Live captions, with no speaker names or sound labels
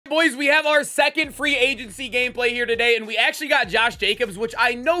Boys, we have our second free agency gameplay here today, and we actually got Josh Jacobs, which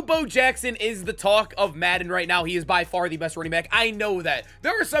I know Bo Jackson is the talk of Madden right now. He is by far the best running back. I know that.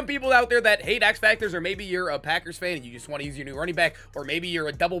 There are some people out there that hate X Factors, or maybe you're a Packers fan and you just want to use your new running back, or maybe you're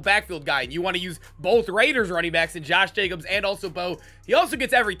a double backfield guy and you want to use both Raiders running backs and Josh Jacobs and also Bo. He also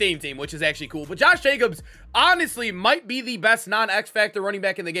gets every team, which is actually cool. But Josh Jacobs honestly might be the best non-X Factor running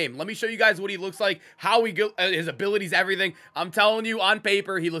back in the game. Let me show you guys what he looks like, how he his abilities, everything. I'm telling you, on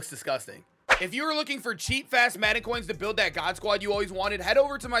paper, he looks disgusting. If you were looking for cheap, fast Madden coins to build that God Squad you always wanted, head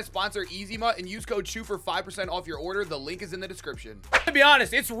over to my sponsor, EasyMut, and use code SHOE for 5% off your order. The link is in the description. To be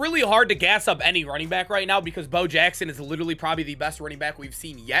honest, it's really hard to gas up any running back right now because Bo Jackson is literally probably the best running back we've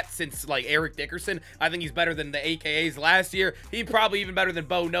seen yet since, like, Eric Dickerson. I think he's better than the AKAs last year. He's probably even better than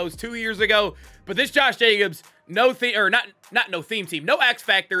Bo knows 2 years ago. But this Josh Jacobs, no theme, or not no theme team, no X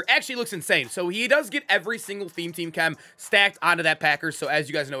Factor, actually looks insane. So he does get every single theme team chem stacked onto that Packers. So as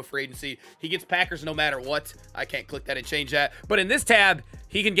you guys know, free agency, he gets Packers no matter what. I can't click that and change that. But in this tab,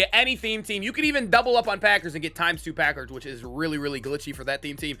 he can get any theme team. You can even double up on Packers and get ×2 Packers, which is really, really glitchy for that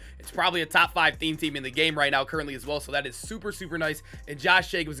theme team. It's probably a top 5 theme team in the game right now currently as well. So that is super, super nice. And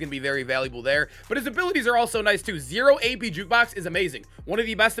Josh Jacobs is going to be very valuable there. But his abilities are also nice too. 0 AP Jukebox is amazing. One of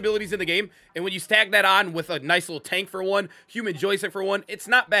the best abilities in the game. And when you stack that on with a nice little tank for one, human joystick for one, it's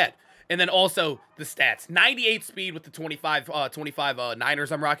not bad. And then also the stats, 98 speed with the 25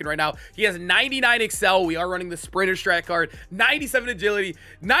 Niners I'm rocking right now. He has 99 excel. We are running the sprinter strat card, 97 agility,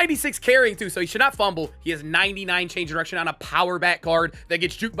 96 carrying too. So he should not fumble. He has 99 change direction on a power back card that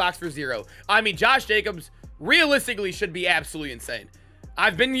gets jukebox for 0. I mean, Josh Jacobs realistically should be absolutely insane.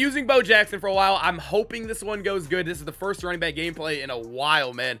 I've been using Bo Jackson for a while. I'm hoping this one goes good. This is the first running back gameplay in a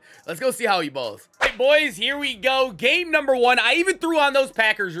while, man. Let's go see how he balls. All right, boys, here we go. Game number 1. I even threw on those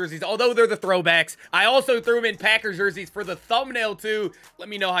Packers jerseys, although they're the throwbacks. I also threw them in Packers jerseys for the thumbnail, too. Let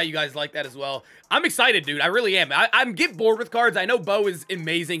me know how you guys like that as well. I'm excited, dude. I really am. I'm get bored with cards. I know Bo is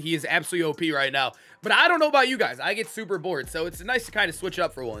amazing. He is absolutely OP right now. But I don't know about you guys. I get super bored, so it's nice to kind of switch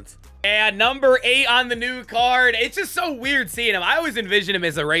up for once. And number 8 on the new card. It's just so weird seeing him. I always envisioned him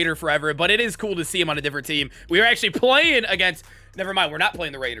as a Raider forever, but it is cool to see him on a different team. We were actually playing against... Never mind, we're not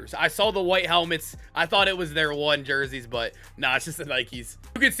playing the Raiders. I saw the white helmets. I thought it was their one jerseys, but nah, it's just the Nikes.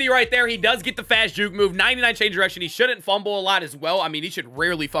 You can see right there, he does get the fast juke move, 99 change direction. He shouldn't fumble a lot as well. I mean, he should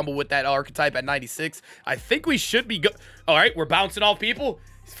rarely fumble with that archetype at 96. I think we should be good. All right, we're bouncing off people.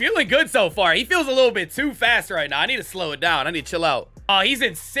 He's feeling good so far. He feels a little bit too fast right now. I need to slow it down. I need to chill out. Oh, he's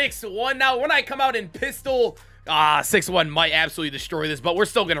in 6-1 now. When I come out in pistol... 6-1 might absolutely destroy this, but we're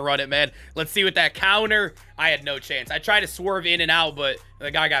still going to run it, man. Let's see with that counter. I had no chance. I tried to swerve in and out, but the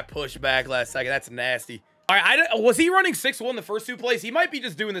guy got pushed back last second. That's nasty. All right, was he running 6-1 the first 2 plays? He might be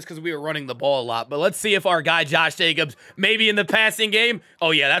just doing this because we were running the ball a lot, but let's see if our guy Josh Jacobs, maybe in the passing game. Oh,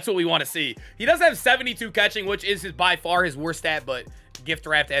 yeah, that's what we want to see. He does have 72 catching, which is by far his worst stat, but gift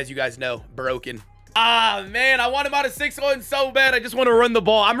wrapped, as you guys know, broken. Ah, man, I want him out of 6-1 so bad. I just want to run the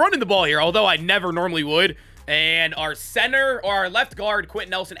ball. I'm running the ball here, although I never normally would. And our center, or our left guard, Quentin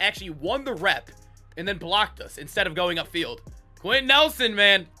Nelson, actually won the rep and then blocked us instead of going upfield. Quentin Nelson,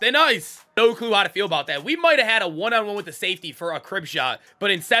 man, they're nice. No clue how to feel about that. We might have had a one-on-one with the safety for a crib shot, but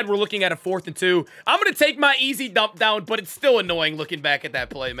instead we're looking at a 4th and 2. I'm going to take my easy dump down, but it's still annoying looking back at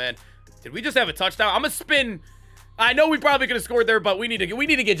that play, man. Did we just have a touchdown? I'm going to spin. I know we probably could have scored there, but we need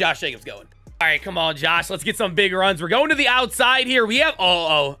to get Josh Jacobs going. All right, come on, Josh. Let's get some big runs. We're going to the outside here. We have...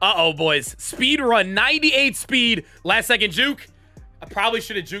 Uh-oh, boys. Speed run. 98 speed. Last second juke. I probably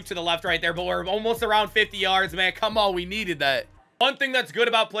should have juked to the left right there, but we're almost around 50 yards, man. Come on, we needed that. One thing that's good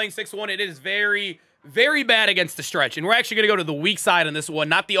about playing 6-1, it is very, very bad against the stretch. And we're actually going to go to the weak side on this one,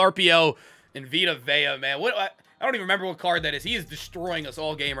 not the RPO. And Vita Vea, man. I don't even remember what card that is. He is destroying us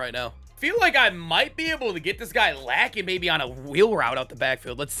all game right now. Feel like I might be able to get this guy lacking maybe on a wheel route out the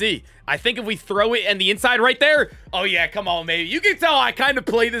backfield. Let's see. I think if we throw it in the inside right there. Oh, yeah, come on, maybe. You can tell I kind of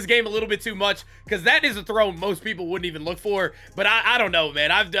play this game a little bit too much because that is a throw most people wouldn't even look for. But I don't know, man.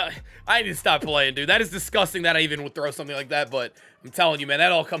 I need to stop playing, dude. That is disgusting that I even would throw something like that. But I'm telling you, man,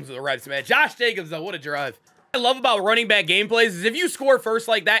 that all comes with the reps, man. Josh Jacobs, though, what a drive. What I love about running back gameplays is if you score first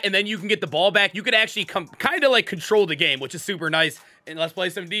like that and then you can get the ball back, you could actually kind of like control the game, which is super nice. And let's play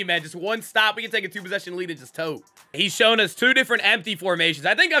some D, man. Just one stop. We can take a 2-possession lead and just tote. He's shown us 2 different empty formations.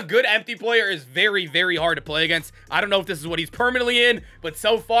 I think a good empty player is very, very hard to play against. I don't know if this is what he's permanently in, but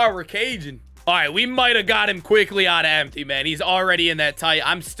so far we're caging. All right, we might have got him quickly out of empty, man. He's already in that tight.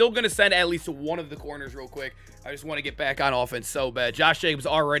 I'm still going to send at least one of the corners real quick. I just want to get back on offense so bad. Josh Jacobs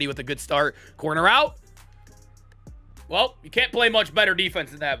already with a good start. Corner out. Well, you can't play much better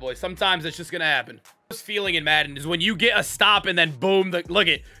defense than that, boys. Sometimes it's just going to happen. This feeling in Madden is when you get a stop and then boom, look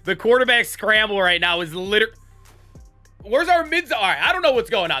at the quarterback scramble right now is literally... Where's our mids? All right, I don't know what's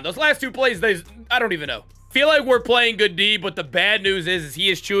going on. Those last two plays, I don't even know. Feel like we're playing good D, but the bad news is he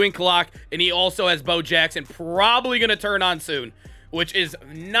is chewing clock, and he also has Bo Jackson probably going to turn on soon, which is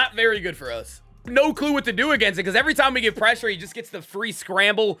not very good for us. No clue what to do against it, because every time we get pressure, he just gets the free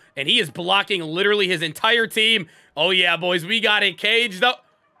scramble, and he is blocking literally his entire team. Oh, yeah, boys, we got it caged up.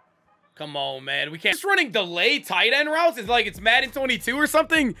 Come on, man. We can't. Just running delay tight end routes is like it's Madden 22 or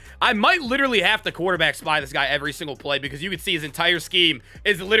something. I might literally have to quarterback spy this guy every single play because you can see his entire scheme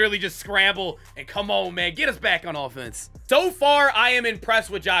is literally just scramble. And come on, man. Get us back on offense. So far, I am impressed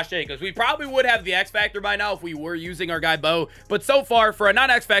with Josh Jacobs. We probably would have the X Factor by now if we were using our guy Bo. But so far, for a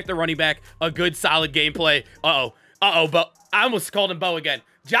non-X Factor running back, a good, solid gameplay. Bo. I almost called him Bo again.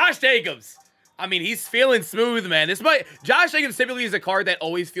 Josh Jacobs. I mean, he's feeling smooth, man. Josh Jacobs typically is a card that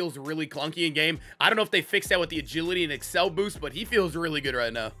always feels really clunky in game. I don't know if they fixed that with the agility and excel boost, but he feels really good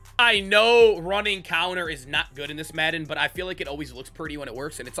right now. I know running counter is not good in this Madden, but I feel like it always looks pretty when it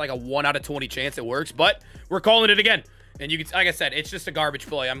works, and it's like a 1 out of 20 chance it works, but we're calling it again. And you can, like I said, it's just a garbage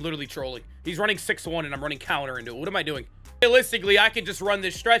play. I'm literally trolling. He's running 6-1, and I'm running counter into it. What am I doing? Realistically, I could just run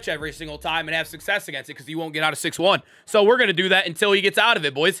this stretch every single time and have success against it because he won't get out of 6-1. So we're going to do that until he gets out of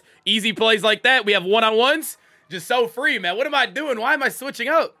it, boys. Easy plays like that. We have one-on-ones. Just so free, man. What am I doing? Why am I switching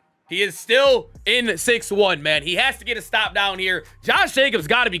out? He is still in 6-1, man. He has to get a stop down here. Josh Jacobs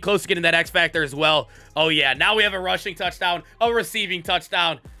got to be close to getting that X Factor as well. Oh, yeah. Now we have a rushing touchdown, a receiving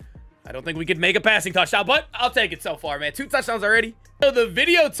touchdown. I don't think we could make a passing touchdown, but I'll take it so far, man. 2 touchdowns already. So the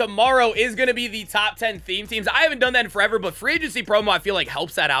video tomorrow is going to be the top 10 theme teams. I haven't done that in forever, but free agency promo I feel like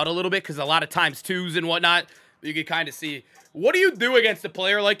helps that out a little bit because a lot of times 2s and whatnot, you can kind of see. What do you do against a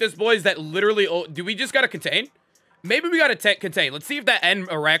player like this, boys, that literally... Oh, do we just got to contain? Maybe we got to contain. Let's see if that end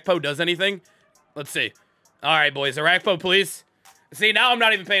Arakpo does anything. Let's see. All right, boys. Arakpo, please. See, now I'm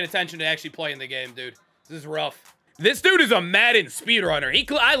not even paying attention to actually playing the game, dude. This is rough. This dude is a Madden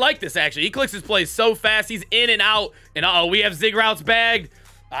speedrunner. I like this, actually. He clicks his plays so fast. He's in and out. And uh-oh, we have Zig routes bagged.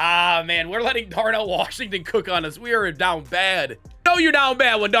 Ah, man, we're letting Darnell Washington cook on us. We are down bad. No, you're down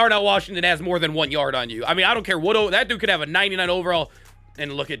bad when Darnell Washington has more than 1 yard on you. I mean, I don't care what... That dude could have a 99 overall.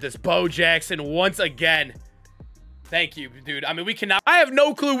 And look at this. Bo Jackson once again. Thank you, dude. I mean, we cannot... I have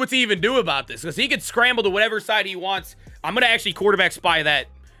no clue what to even do about this because he could scramble to whatever side he wants. I'm going to actually quarterback spy that.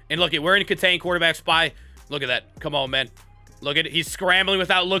 And look, we're in contain quarterback spy. Look at that. Come on, man. Look at it. He's scrambling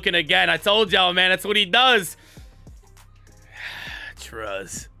without looking again. I told y'all, man. That's what he does.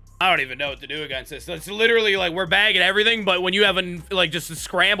 Trust. I don't even know what to do against this. It's literally like we're bagging everything, but when you have like just the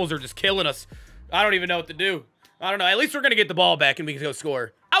scrambles are just killing us. I don't even know what to do. I don't know. At least we're going to get the ball back and we can go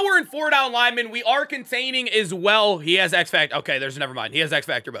score. Now we're in 4-down lineman. We are containing as well. He has X Factor. Okay, never mind. He has X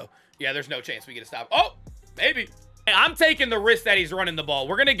Factor, Bo. Yeah, there's no chance we get a stop. Oh, maybe. I'm taking the risk that he's running the ball.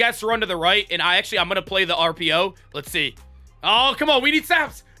 We're going to guess run to the right, and I'm going to play the RPO. Let's see. Oh, come on. We need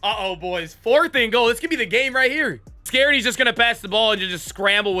snaps. Uh-oh, boys. 4th and goal. This could be the game right here. Scared he's just going to pass the ball and just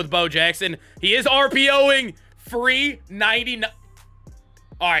scramble with Bo Jackson. He is RPOing free 99.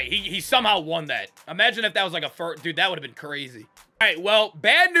 All right, he somehow won that. Imagine if that was like a first. Dude, that would have been crazy. All right, well,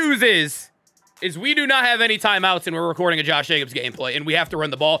 bad news is we do not have any timeouts, and we're recording a Josh Jacobs gameplay, and we have to run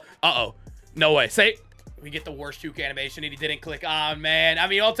the ball. Uh-oh. No way. We get the worst juke animation, and he didn't click on, man. I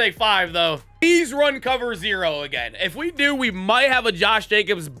mean, I'll take 5, though. Please run cover 0 again. If we do, we might have a Josh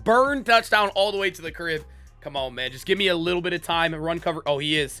Jacobs burn touchdown all the way to the crib. Come on, man. Just give me a little bit of time and run cover. Oh,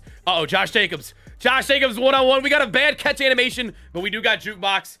 he is. Uh-oh, Josh Jacobs. Josh Jacobs one-on-one. We got a bad catch animation, but we do got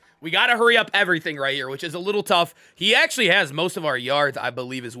jukebox. We got to hurry up everything right here, which is a little tough. He actually has most of our yards, I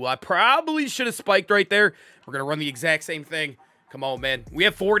believe, as well. I probably should have spiked right there. We're going to run the exact same thing. Come on, man. We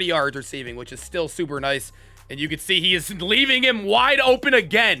have 40 yards receiving, which is still super nice. And you can see he is leaving him wide open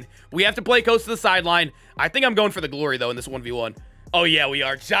again. We have to play close to the sideline. I think I'm going for the glory, though, in this 1v1. Oh, yeah, we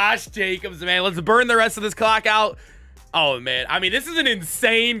are. Josh Jacobs, man. Let's burn the rest of this clock out. Oh, man. I mean, this is an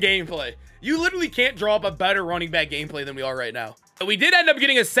insane gameplay. You literally can't draw up a better running back gameplay than we are right now. We did end up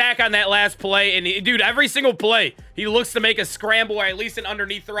getting a sack on that last play. And, dude, every single play, he looks to make a scramble or at least an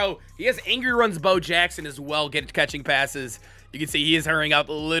underneath throw. He has angry runs Bo Jackson as well, catching passes. You can see he is hurrying up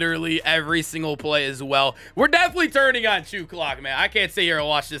literally every single play as well. We're definitely turning on chew clock, man. I can't sit here and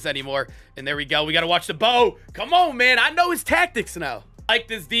watch this anymore. And there we go. We got to watch the Bo. Come on, man. I know his tactics now. I like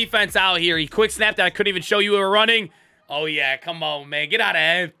this defense out here. He quick snapped that I couldn't even show you we were running. Oh, yeah. Come on, man. Get out of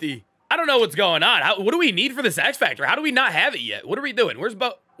empty. I don't know what's going on. What do we need for this X Factor? How do we not have it yet? What are we doing? Where's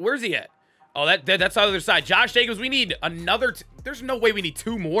Bo? Where's he at? Oh, that's the other side. Josh Jacobs, we need another. There's no way we need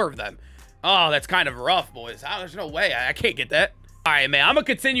 2 more of them. Oh, that's kind of rough, boys. There's no way. I can't get that. All right, man, I'm going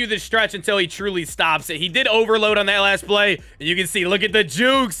to continue this stretch until he truly stops it. He did overload on that last play, and you can see, look at the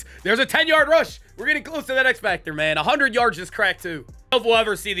jukes. There's a 10-yard rush. We're getting close to that X Factor, man. 100 yards just cracked, too. I don't know if we'll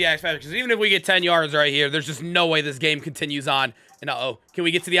ever see the X Factor, because even if we get 10 yards right here, there's just no way this game continues on. And uh-oh, can we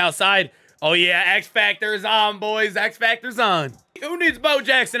get to the outside? Oh, yeah, X Factor's on, boys. X Factor's on. Who needs Bo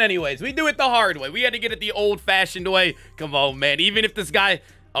Jackson anyways? We do it the hard way. We had to get it the old-fashioned way. Come on, man. Even if this guy...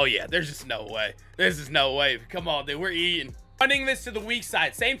 Oh, yeah, there's just no way. This is no way. Come on, dude. We're eating. Running this to the weak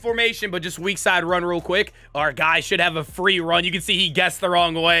side. Same formation, but just weak side run real quick. Our guy should have a free run. You can see he guessed the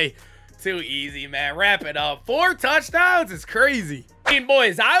wrong way. Too easy, man. Wrap it up. 4 touchdowns is crazy. I mean,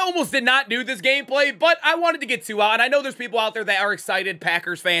 boys, I almost did not do this gameplay, but I wanted to get 2 out, and I know there's people out there that are excited,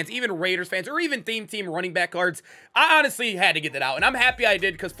 Packers fans, even Raiders fans, or even theme team running back cards. I honestly had to get that out, and I'm happy I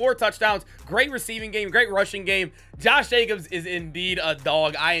did because 4 touchdowns, great receiving game, great rushing game. Josh Jacobs is indeed a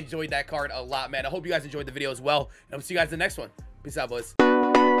dog. I enjoyed that card a lot, man. I hope you guys enjoyed the video as well, and I'll see you guys in the next one. Peace out, boys.